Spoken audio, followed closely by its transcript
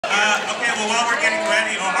well, while we're getting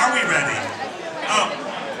ready, or are we ready? Oh,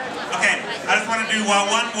 okay. I just want to do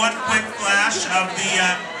one quick flash of the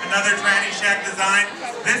another Tranny Shack design.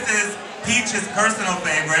 This is Peach's personal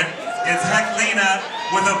favorite. It's Heclina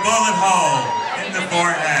with a bullet hole in the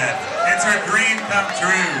forehead. It's her dream come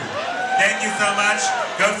true. Thank you so much.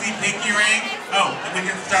 Go see Pinky Ring. Oh, and we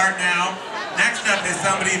can start now. Next up is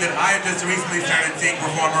somebody that I just recently started seeing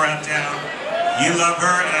perform around town. You love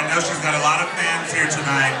her, and I know she's got a lot of fans here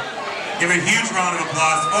tonight. Give a huge round of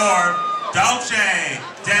applause for Dulce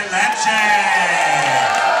De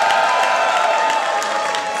Leche.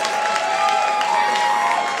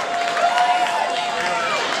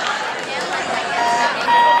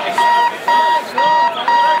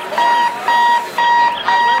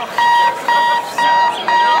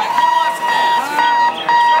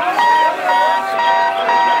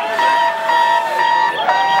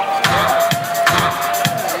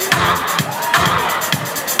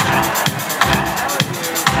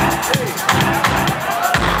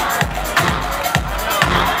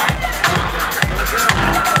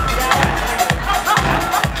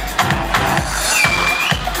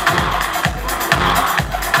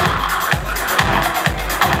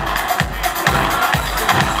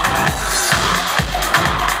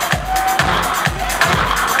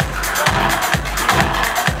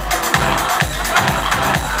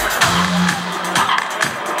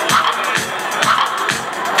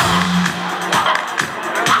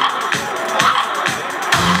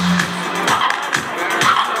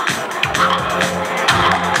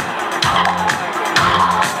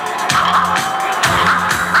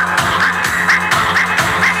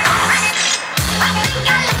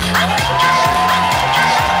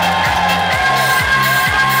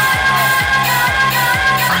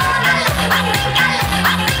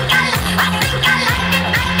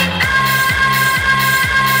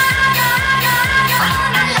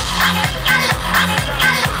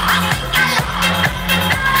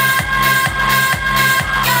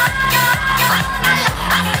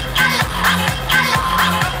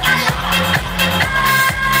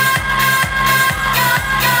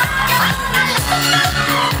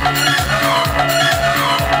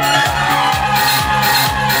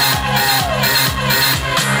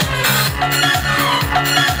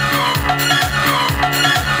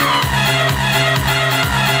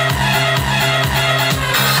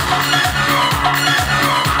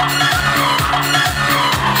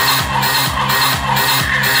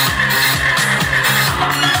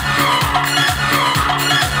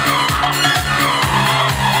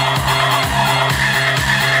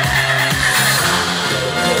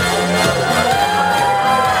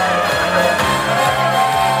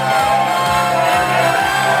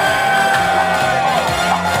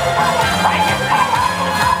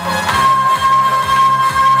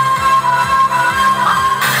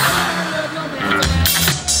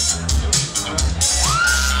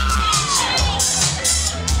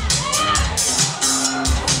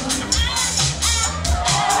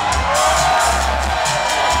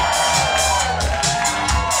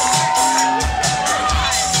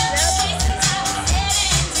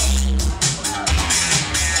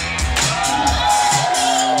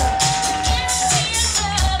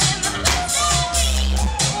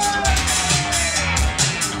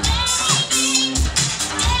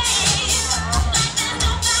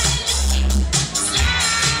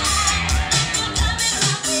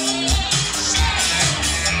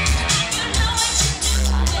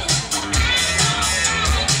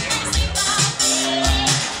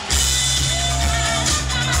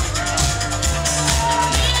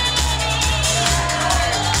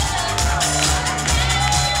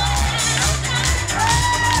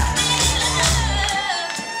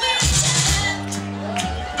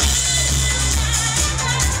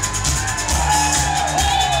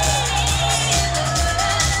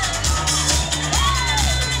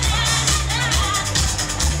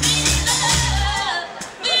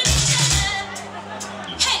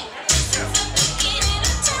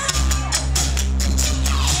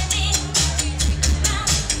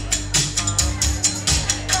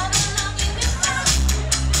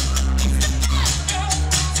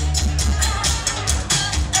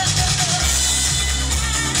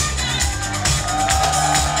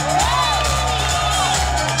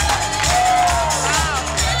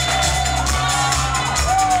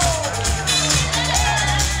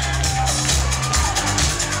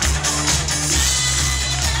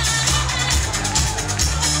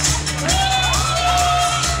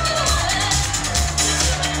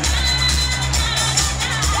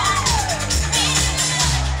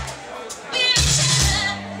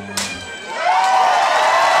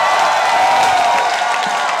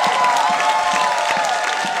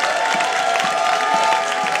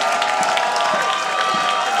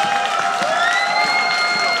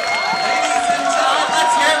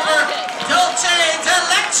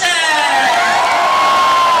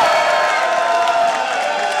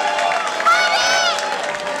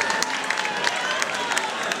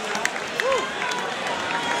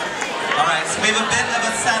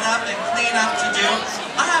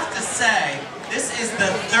 is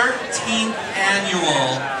the 13th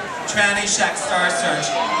annual Tranny Shack Star Search.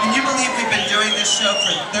 Can you believe we've been doing this show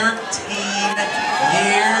for 13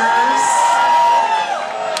 years?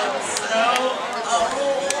 So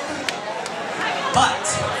old. But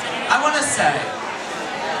I want to say,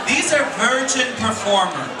 these are virgin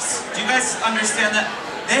performers. Do you guys understand that?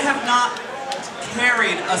 They have not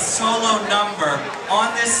carried a solo number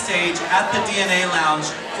on this stage at the DNA Lounge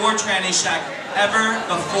for Tranny Shack ever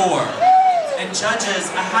before. And judges,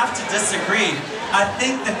 I have to disagree. I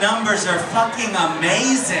think the numbers are fucking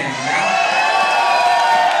amazing.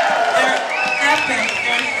 They're epic,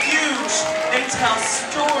 they're huge, they tell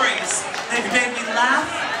stories. They've made me laugh,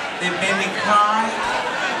 they've made me cry.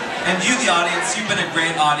 And you, the audience, you've been a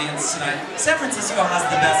great audience tonight. San Francisco has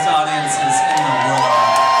the best audiences in the world.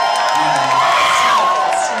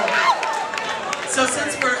 So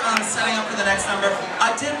since we're setting up for the next number,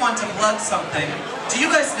 I did want to plug something. Do you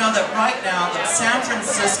guys know that right now the San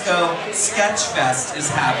Francisco Sketch Fest is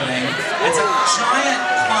happening? It's a giant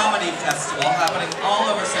comedy festival happening all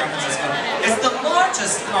over San Francisco. It's the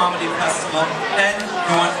largest comedy festival in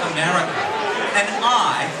North America. And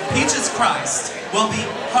I, Peaches Christ, will be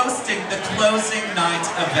hosting the closing night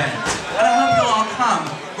event. And I hope you'll all come.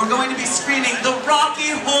 We're going to be screening the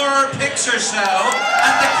Rocky Horror Picture Show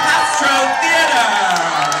at the Castro Theater.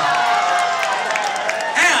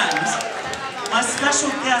 And my special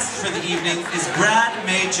guest for the evening is Brad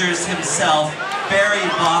Majors himself, Barry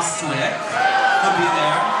Bostwick. He'll be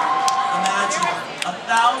there. Imagine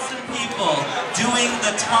 1,000 people doing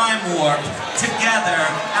the time warp together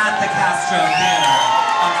at the Castro Theater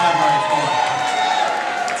on February 4th.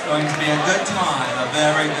 It's going to be a good time, a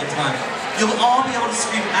very good time. You'll all be able to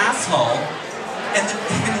scream asshole, and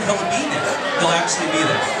he'll be there. He'll actually be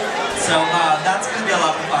there. So that's going to be a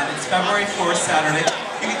lot of fun. It's February 4th, Saturday.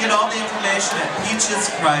 You can get all the information at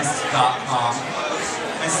peacheschrist.com.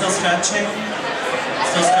 Am I still stretching?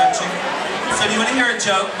 Still stretching? So do you want to hear a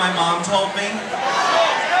joke my mom told me?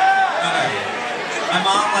 Okay. My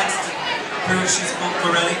mom likes to prove she's cool.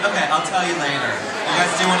 We're ready? Okay, I'll tell you later. You guys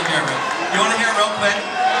do want to hear it. You want to hear it real quick?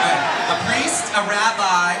 Okay. A priest, a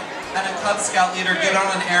rabbi, and a Cub Scout leader get on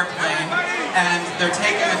an airplane, and they're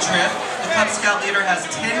taking a trip. The Cub Scout leader has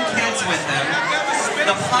 10 kids with him.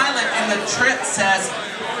 The pilot in the trip says,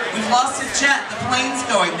 "We've lost a jet, the plane's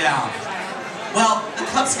going down." Well, the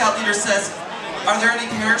Cub Scout leader says, "Are there any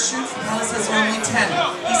parachutes?" The pilot says, "Only 10.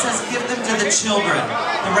 He says, "Give them to the children."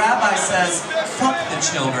 The rabbi says, "Fuck the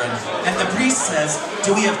children." And the priest says,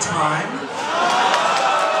 "Do we have time?"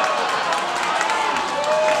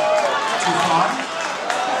 Too far?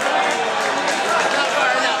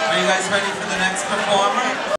 Are you guys ready for the next performer?